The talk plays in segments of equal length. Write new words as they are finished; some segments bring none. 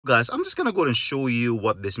Guys, I'm just gonna go ahead and show you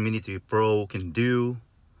what this Mini 3 Pro can do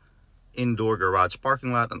indoor garage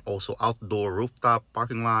parking lot and also outdoor rooftop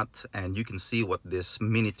parking lot. And you can see what this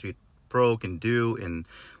Mini 3 Pro can do, and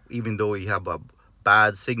even though you have a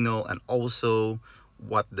bad signal, and also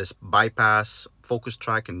what this bypass focus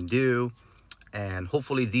track can do. And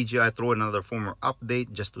hopefully DJI throw another firmware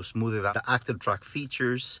update just to smooth it out, the active track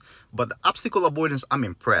features. But the obstacle avoidance, I'm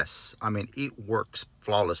impressed. I mean, it works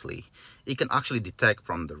flawlessly. It can actually detect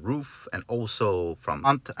from the roof and also from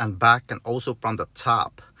front and back and also from the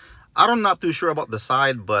top. I'm not too sure about the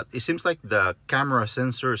side, but it seems like the camera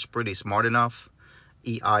sensor is pretty smart enough.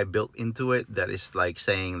 AI built into it that is like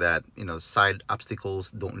saying that, you know, side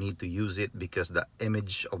obstacles don't need to use it because the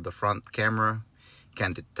image of the front camera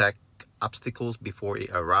can detect obstacles before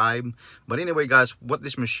it arrive. But anyway guys, what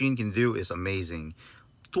this machine can do is amazing.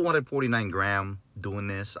 249 gram doing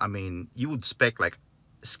this. I mean, you would expect like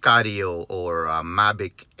Skydio or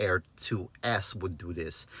Mavic Air 2S would do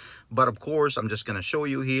this, but of course I'm just gonna show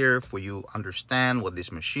you here for you understand what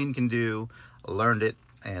this machine can do. I learned it,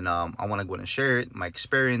 and I want to go and share it, my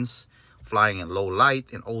experience flying in low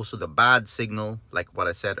light and also the bad signal like what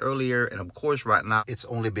I said earlier. And of course right now it's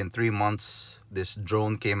only been 3 months this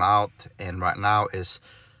drone came out, and right now is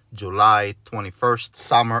July 21st,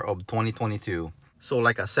 summer of 2022. So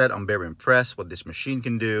like I said, I'm very impressed what this machine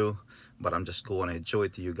can do, but I'm just going to show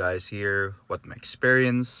it to you guys here, what my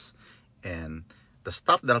experience and the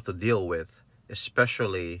stuff that I have to deal with,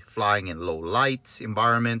 especially flying in low light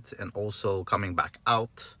environment and also coming back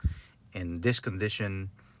out in this condition,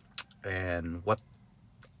 and what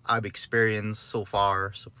I've experienced so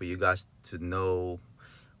far. So for you guys to know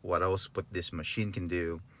what else what this machine can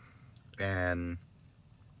do. And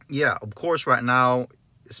yeah, of course right now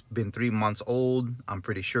it's been 3 months old. I'm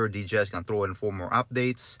pretty sure DJI is gonna throw in 4 more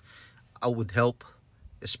updates. I would help,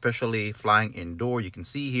 especially flying indoor. You can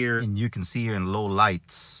see here, and you can see here in low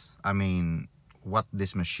lights, I mean, what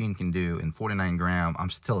this machine can do in 49 gram.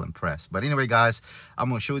 I'm still impressed. But anyway guys, I'm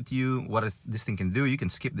gonna show it to you what this thing can do. You can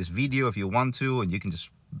skip this video if you want to, and you can just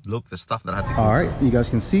look the stuff that I have to do. All right, you guys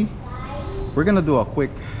can see we're gonna do a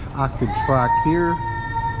quick active track here.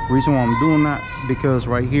 Reason why I'm doing that, because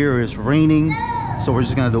right here is raining, so we're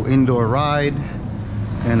just gonna do indoor ride.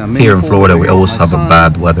 And here in Florida we always have a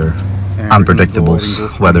bad weather, unpredictable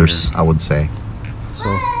weathers, I would say. So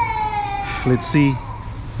let's see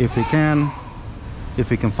if we can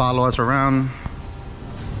follow us around,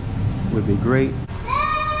 would be great.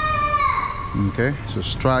 Okay, so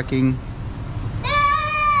it's tracking.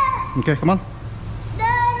 Okay, come on.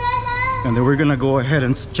 And then we're gonna go ahead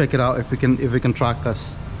and check it out if we can track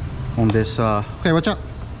us on this. Okay, watch out.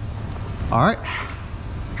 All right,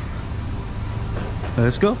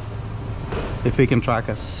 let's go. If we can track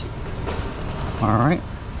us. All right,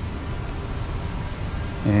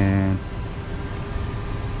 and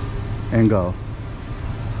go.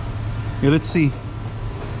 Yeah, let's see.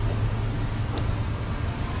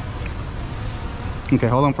 Okay,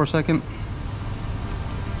 hold on for a second.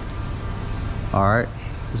 All right,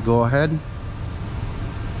 let's go ahead.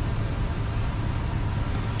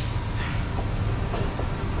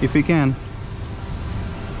 If we can.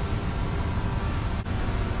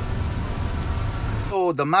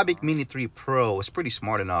 So the Mavic Mini 3 Pro is pretty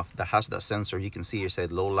smart enough that has that sensor. You can see here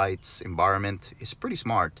said low lights environment. It's pretty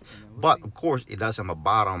smart, but of course it does have a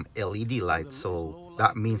bottom LED light, so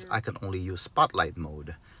that means I can only use spotlight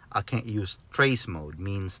mode. I can't use trace mode.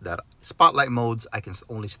 Means that spotlight modes I can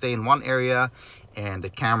only stay in one area and the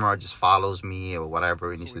camera just follows me or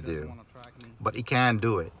whatever it needs to do, but it can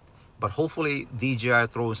do it. But hopefully DJI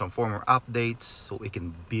throws some firmware updates so it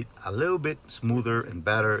can be a little bit smoother and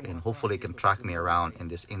better, and hopefully it can track me around in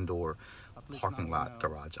this indoor parking lot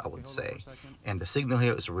garage, I would say. And the signal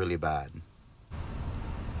here is really bad.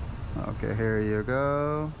 Okay, here you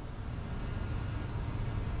go.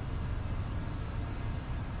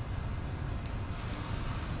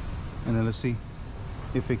 And then let's see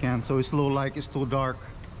if we can. So it's low light, it's too dark.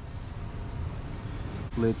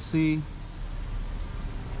 Let's see.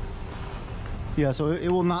 Yeah, so it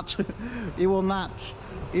will not it will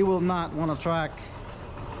not want to track.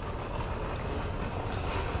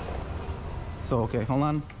 So okay, hold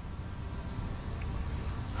on.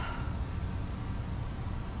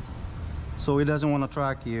 So it doesn't want to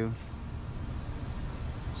track you.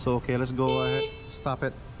 So okay, let's go ahead. Stop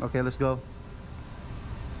it. Okay, let's go.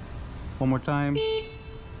 One more time.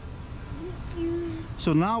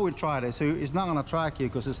 So now we tried it. So it's not gonna track you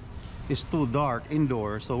because it's too dark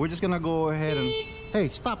indoors. So we're just gonna go ahead and, hey,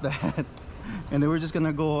 stop that. And then we're just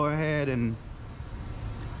gonna go ahead and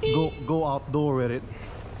go outdoor with it.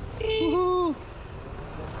 Woohoo!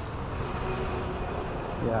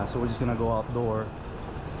 Yeah, so we're just gonna go outdoor.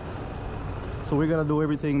 So we're gonna do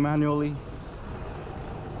everything manually.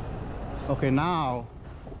 Okay, now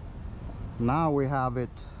we have it.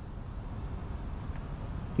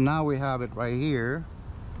 Now we have it right here.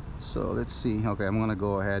 So let's see. Okay, I'm gonna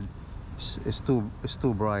go ahead. It's too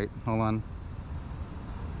bright. Hold on.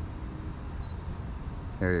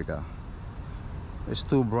 There you go. It's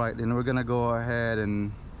too bright, and we're gonna go ahead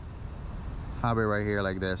and have it right here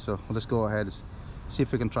like this. So let's go ahead, see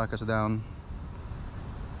if we can track us down.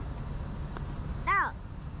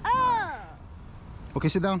 Okay,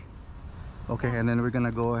 sit down. Okay, and then we're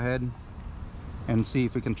gonna go ahead and see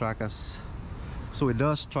if we can track us. So it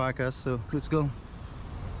does track us, so let's go.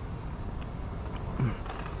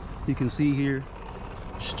 You can see here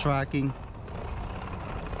it's tracking.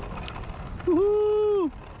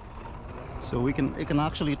 Woohoo! So it can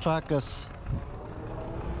actually track us.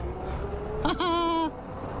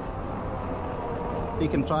 It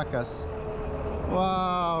can track us.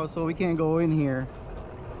 Wow, so we can't go in here.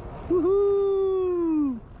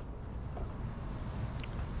 Woohoo!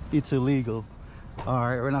 It's illegal. All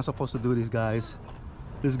right, we're not supposed to do this, guys.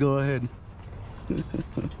 Let's go ahead.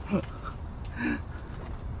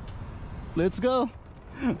 Let's go.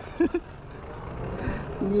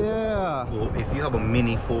 Yeah. Well, if you have a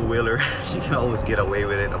mini four-wheeler, you can always get away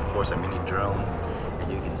with it. Of course, a mini drone.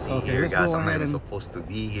 And you can see here, guys, I'm not even supposed to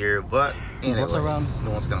be here, but anyway,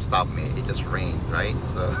 no one's gonna stop me. It just rained, right?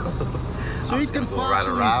 So, I'm just gonna go right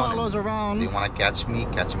around. Follow us around. If they want to catch me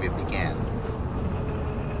if they can.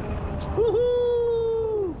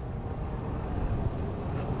 Woohoo!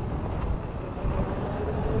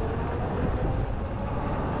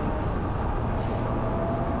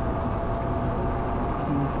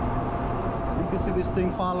 You can see this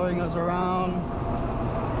thing following us around.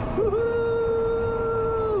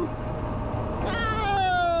 Woohoo!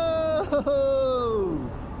 Oh!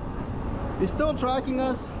 It's still tracking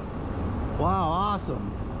us. Wow,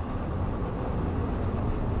 awesome.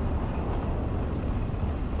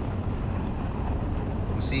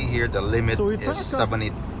 See here, the limit is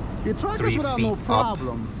 73 feet no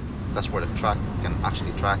problem. Up. That's where the truck can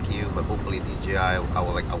actually track you, but hopefully DJI,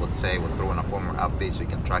 I would say, would throw in a firmware update so you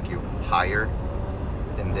can track you higher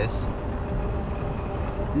than this.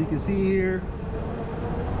 You can see here.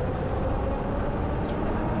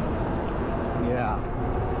 Yeah.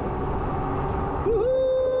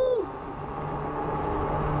 Woohoo!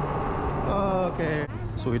 Okay.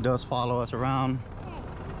 So he does follow us around.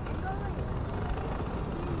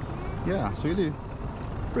 Yeah, so you do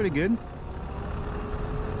pretty good.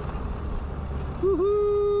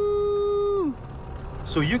 Woohoo!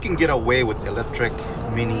 So you can get away with electric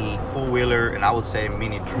mini four-wheeler, and I would say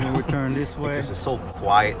mini drone. We turn this way because it's so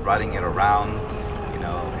quiet riding it around. You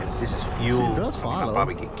know, if this is fuel, I'll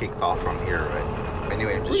probably get kicked off from here, right? But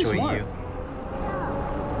anyway, I'm just showing you.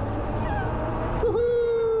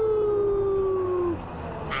 Woohoo!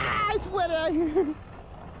 Ah, it's wet out here.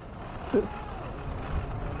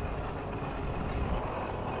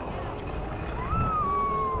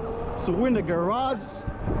 So we're in the garage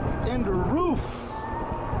and the roof.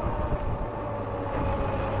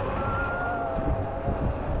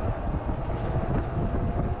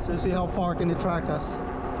 So see how far can it track us.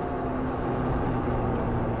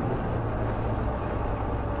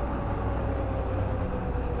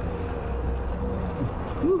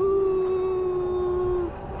 Woohoo!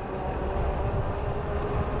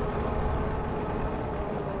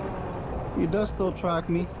 It does still track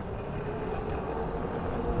me.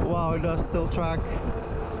 Wow, it does still track.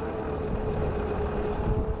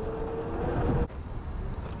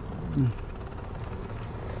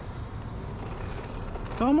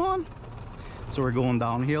 Come on. So we're going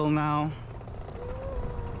downhill now.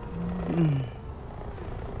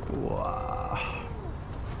 Wow.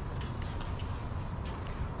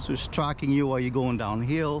 So it's tracking you while you're going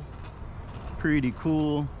downhill. Pretty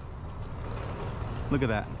cool. Look at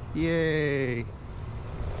that. Yay.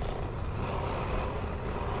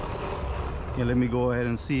 Yeah, let me go ahead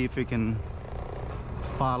and see if it can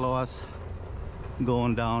follow us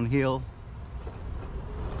going downhill.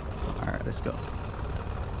 All right, let's go.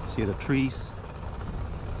 See the trees.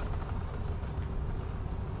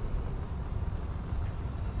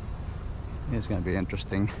 It's gonna be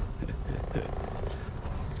interesting.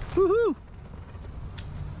 Woohoo!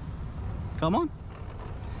 Come on.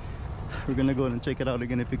 We're gonna go and check it out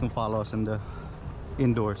again if you can follow us in the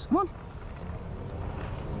indoors. Come on.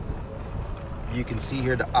 You can see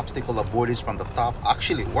here the obstacle avoidance from the top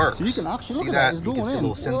actually works. So you can actually see that. You can see a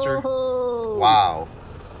little sensor. Whoa. Wow.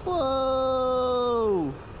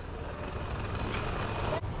 Whoa.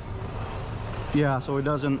 Yeah, so it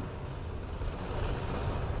doesn't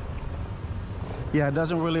Yeah, it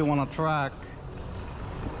doesn't really want to track,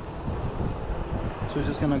 so we're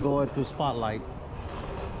just gonna go into spotlight.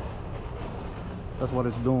 That's what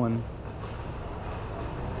it's doing.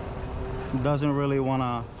 It doesn't really want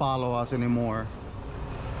to follow us anymore.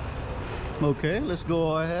 Okay, let's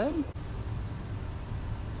go ahead.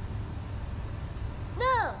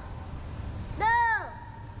 No.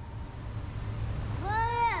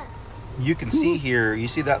 You can see here, you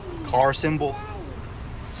see that car symbol?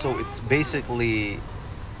 So it's basically,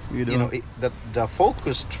 you know, the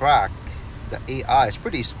focus track, the AI is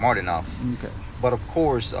pretty smart enough. Okay. But of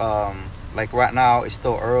course, like right now, it's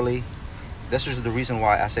still early. This is the reason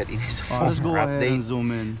why I said it needs a Let's go firmware ahead and update.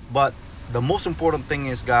 zoom in. But the most important thing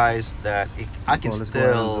is, guys, that I can Let's go ahead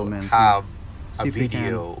and still zoom in, have see a if we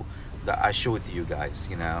video that I showed to you guys,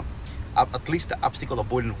 you know. At least the obstacle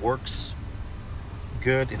avoidance works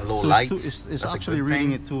good in low So light. it's That's actually a good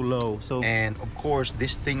reading thing. it too low. So And of course,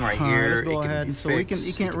 this thing right here, let's go it can ahead. be So we fixed.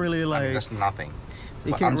 it can't really I like mean, that's nothing. it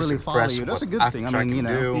But can't I'm just really follow impressed you. That's a what good thing. I After mean, you can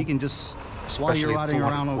know, do, you can just while especially you're riding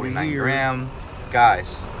around over 249 here. gram, guys.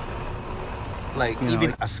 Like You know,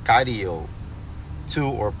 even a Skydio 2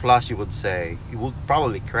 or plus, you would say, it would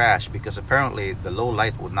probably crash because apparently the low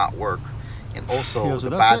light would not work, and also Yeah, so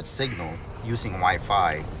the that's bad it. signal using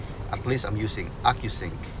Wi-Fi. At least I'm using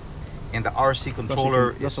AccuSync, and the RC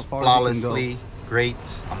controller that's is as far as you can flawlessly great.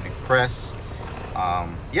 I'm impressed.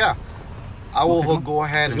 Yeah, I will Okay, go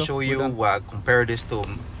ahead and let's go. show We're you done. compare this to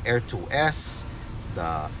Air 2S,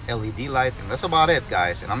 the LED light, and that's about it,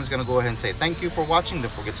 guys. And I'm just gonna go ahead and say thank you for watching. Don't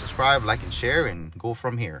forget to subscribe, like, and share, and go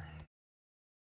from here.